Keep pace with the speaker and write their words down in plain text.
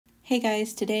Hey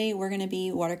guys, today we're going to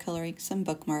be watercoloring some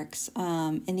bookmarks.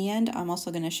 In the end, I'm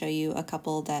also going to show you a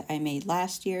couple that I made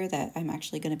last year that I'm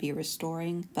actually going to be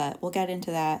restoring, but we'll get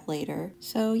into that later.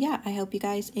 So yeah, I hope you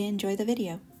guys enjoy the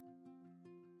video.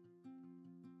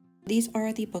 These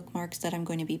are the bookmarks that I'm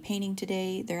going to be painting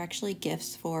today. They're actually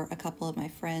gifts for a couple of my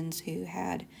friends who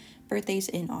had birthdays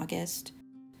in August.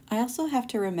 I also have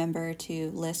to remember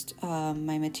to list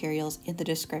my materials in the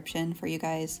description for you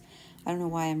guys. I don't know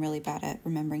why I'm really bad at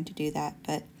remembering to do that,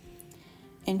 but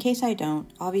in case I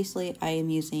don't, obviously I am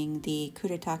using the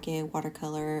Kuretake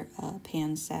watercolor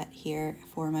pan set here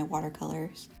for my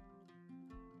watercolors.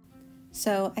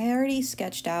 So I already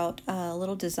sketched out a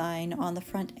little design on the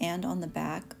front and on the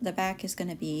back. The back is going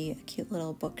to be a cute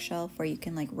little bookshelf where you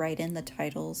can like write in the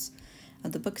titles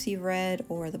of the books you've read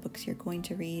or the books you're going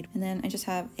to read. And then I just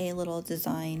have a little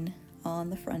design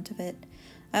on the front of it.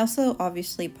 I also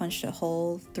obviously punched a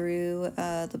hole through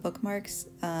the bookmarks.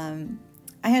 I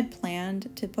had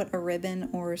planned to put a ribbon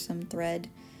or some thread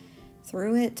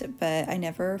through it, but I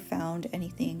never found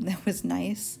anything that was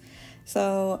nice.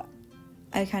 So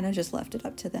I kind of just left it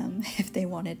up to them if they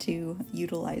wanted to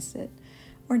utilize it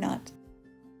or not.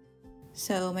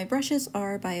 So my brushes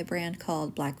are by a brand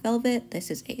called Black Velvet.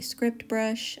 This is a script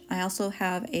brush. I also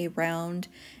have a round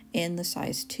in the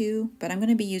size 2, but I'm going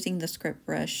to be using the script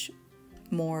brush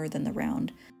more than the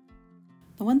round.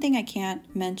 The one thing I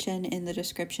can't mention in the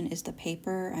description is the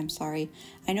paper. I'm sorry.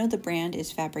 I know the brand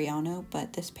is Fabriano,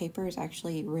 but this paper is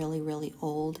actually really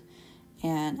old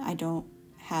and I don't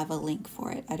have a link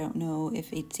for it. I don't know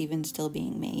if it's even still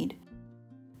being made.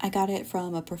 I got it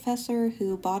from a professor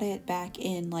who bought it back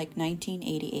in like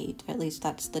 1988. At least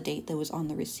that's the date that was on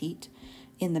the receipt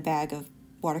in the bag of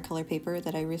watercolor paper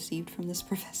that I received from this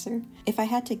professor. If I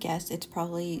had to guess, it's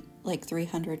probably like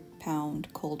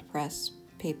 300-pound cold press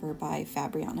paper by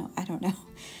Fabriano. I don't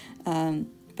know.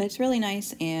 But it's really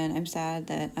nice and I'm sad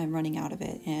that I'm running out of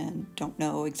it and don't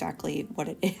know exactly what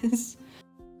it is.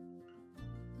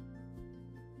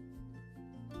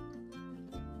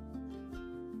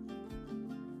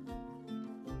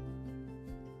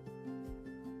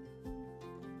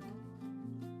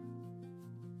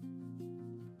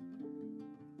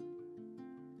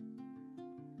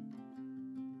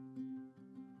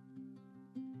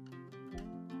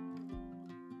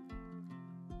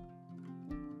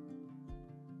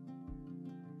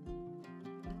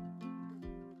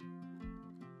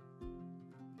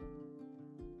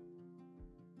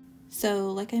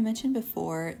 So like I mentioned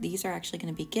before, these are actually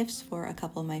going to be gifts for a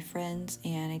couple of my friends,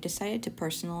 and I decided to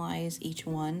personalize each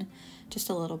one just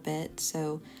a little bit.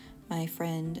 So my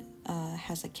friend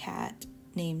has a cat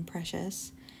named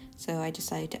Precious, so I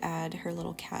decided to add her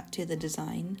little cat to the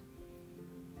design.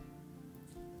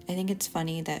 I think it's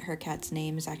funny that her cat's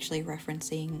name is actually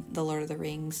referencing the Lord of the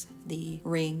Rings. The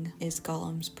ring is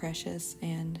Gollum's Precious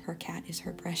and her cat is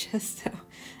her Precious, so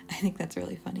I think that's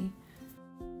really funny.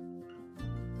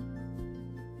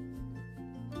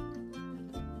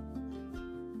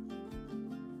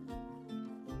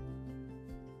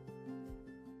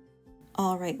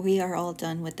 Alright, we are all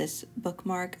done with this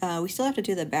bookmark. We still have to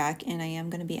do the back, and I am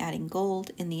going to be adding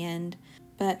gold in the end,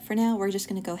 but for now we're just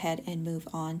going to go ahead and move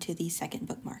on to the second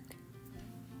bookmark.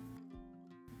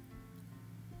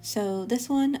 So this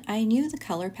one, I knew the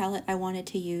color palette I wanted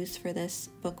to use for this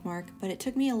bookmark, but it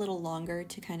took me a little longer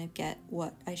to kind of get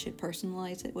what I should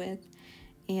personalize it with.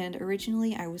 And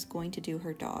originally I was going to do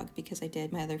her dog because I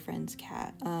did my other friend's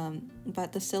cat,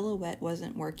 but the silhouette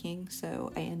wasn't working,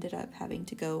 so I ended up having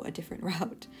to go a different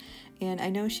route. And I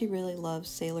know she really loves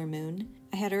Sailor Moon.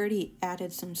 I had already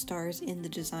added some stars in the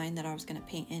design that I was going to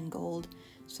paint in gold,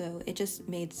 so it just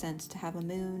made sense to have a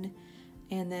moon.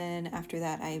 And then after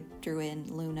that I drew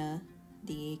in Luna,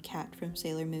 the cat from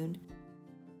Sailor Moon.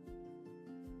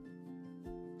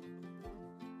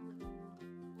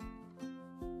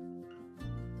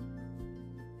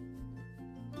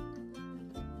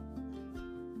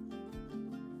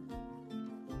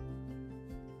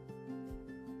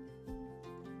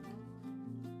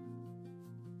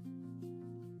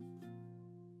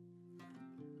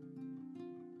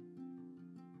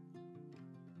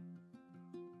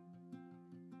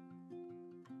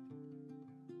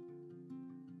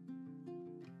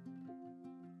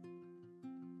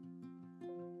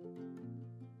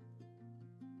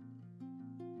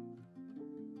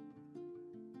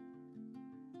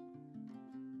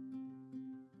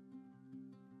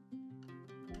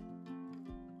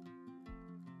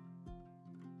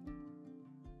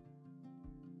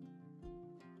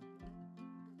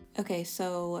 Okay,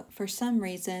 so for some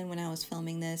reason when I was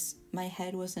filming this, my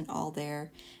head wasn't all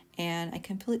there, and I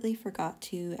completely forgot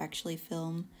to actually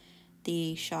film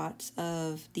the shots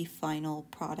of the final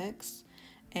products,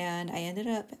 and I ended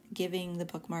up giving the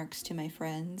bookmarks to my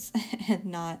friends and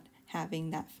not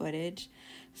having that footage.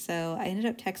 So I ended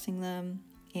up texting them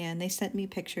and they sent me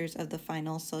pictures of the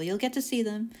final, so you'll get to see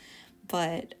them.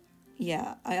 But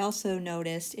yeah, I also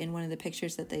noticed in one of the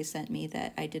pictures that they sent me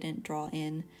that I didn't draw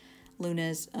in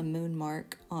Luna's moon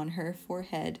mark on her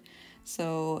forehead.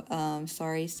 So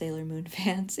sorry, Sailor Moon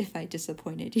fans, if I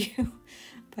disappointed you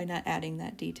by not adding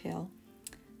that detail.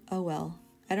 Oh well,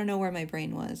 I don't know where my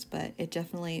brain was, but it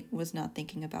definitely was not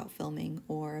thinking about filming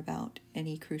or about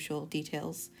any crucial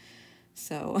details.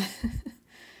 So,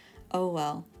 oh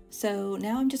well. So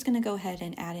now I'm just going to go ahead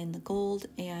and add in the gold,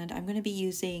 and I'm going to be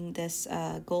using this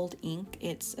gold ink.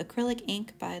 It's acrylic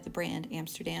ink by the brand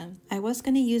Amsterdam. I was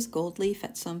going to use gold leaf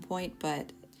at some point,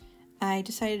 but I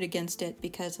decided against it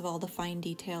because of all the fine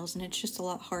details, and it's just a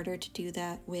lot harder to do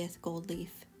that with gold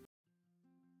leaf.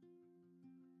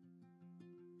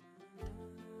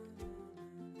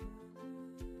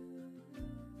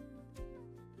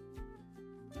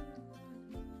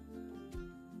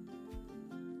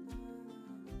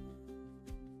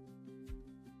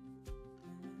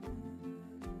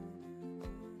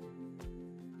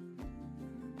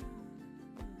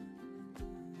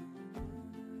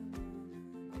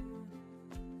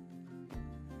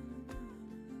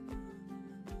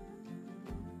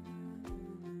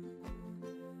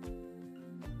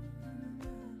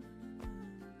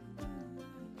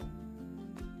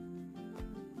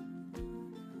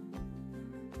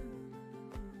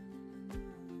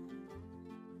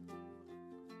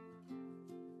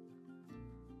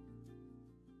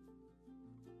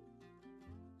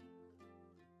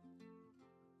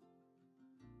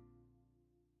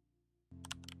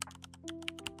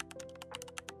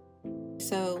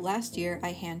 So last year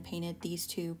I hand painted these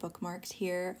two bookmarks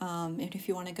here, and if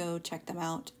you want to go check them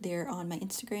out, they're on my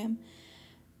Instagram.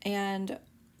 And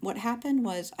what happened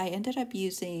was I ended up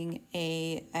using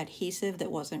a adhesive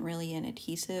that wasn't really an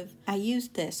adhesive. I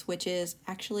used this, which is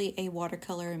actually a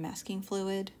watercolor masking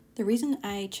fluid. The reason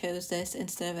I chose this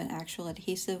instead of an actual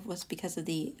adhesive was because of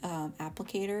the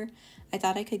applicator. I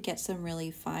thought I could get some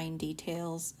really fine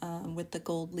details with the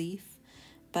gold leaf,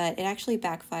 but it actually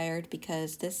backfired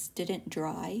because this didn't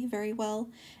dry very well.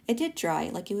 It did dry,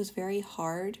 like it was very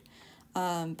hard,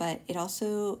 but it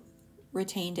also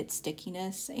retained its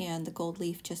stickiness, and the gold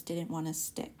leaf just didn't want to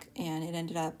stick, and it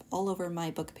ended up all over my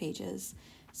book pages.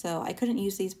 So I couldn't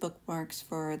use these bookmarks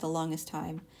for the longest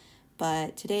time,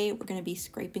 but today we're going to be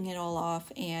scraping it all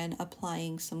off and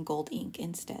applying some gold ink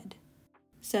instead.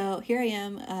 So here I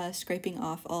am scraping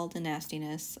off all the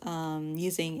nastiness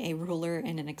using a ruler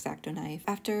and an X-Acto knife.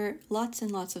 After lots and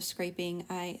lots of scraping,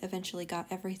 I eventually got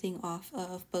everything off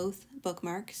of both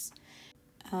bookmarks.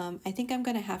 I think I'm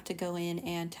going to have to go in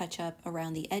and touch up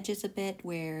around the edges a bit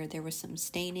where there was some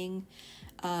staining.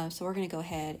 So we're going to go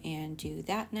ahead and do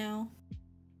that now.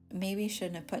 Maybe I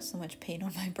shouldn't have put so much paint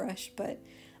on my brush, but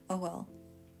oh well.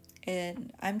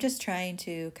 And I'm just trying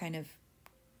to kind of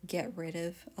get rid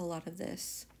of a lot of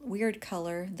this weird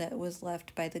color that was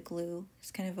left by the glue.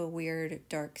 It's kind of a weird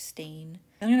dark stain.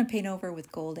 I'm going to paint over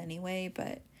with gold anyway,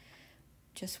 but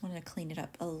just want to clean it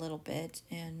up a little bit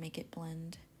and make it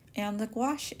blend. And the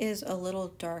gouache is a little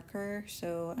darker,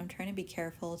 so I'm trying to be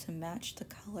careful to match the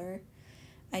color.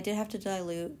 I did have to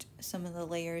dilute some of the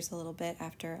layers a little bit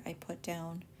after I put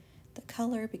down the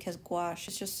color because gouache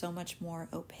is just so much more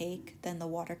opaque than the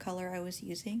watercolor I was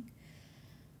using.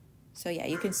 So yeah,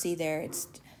 you can see there,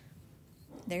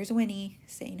 there's Winnie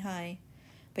saying hi.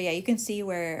 But yeah, you can see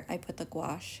where I put the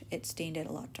gouache, it stained it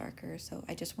a lot darker. So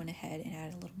I just went ahead and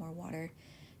added a little more water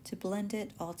to blend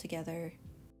it all together.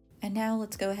 And now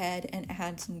let's go ahead and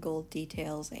add some gold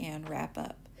details and wrap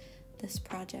up this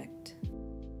project.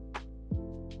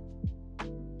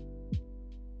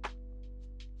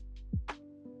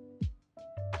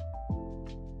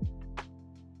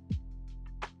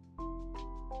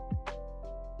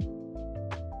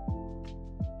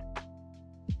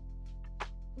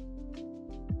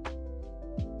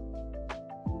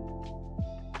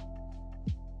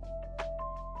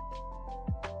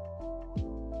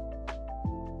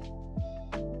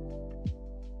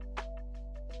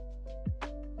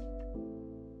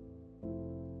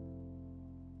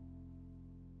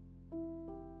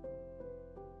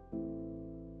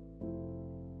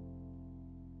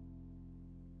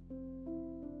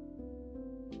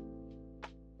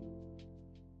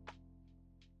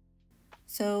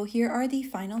 So here are the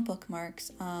final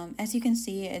bookmarks. As you can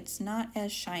see, it's not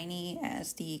as shiny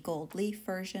as the gold leaf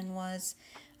version was.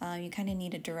 You kind of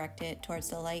need to direct it towards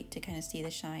the light to kind of see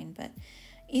the shine, but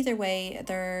either way,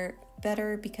 they're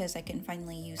better because I can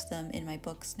finally use them in my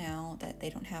books now that they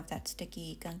don't have that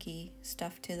sticky, gunky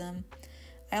stuff to them.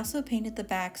 I also painted the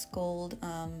backs gold.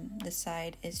 This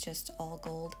side is just all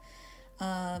gold.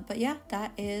 But yeah,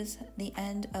 that is the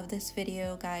end of this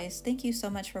video, guys. Thank you so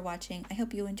much for watching. I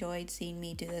hope you enjoyed seeing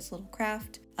me do this little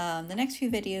craft. The next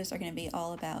few videos are going to be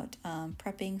all about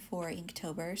prepping for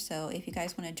Inktober, so if you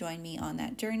guys want to join me on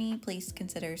that journey, please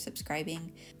consider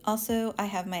subscribing. Also, I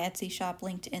have my Etsy shop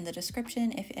linked in the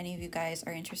description if any of you guys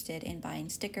are interested in buying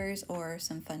stickers or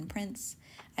some fun prints.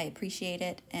 I appreciate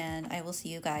it, and I will see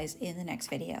you guys in the next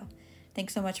video.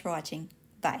 Thanks so much for watching.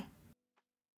 Bye.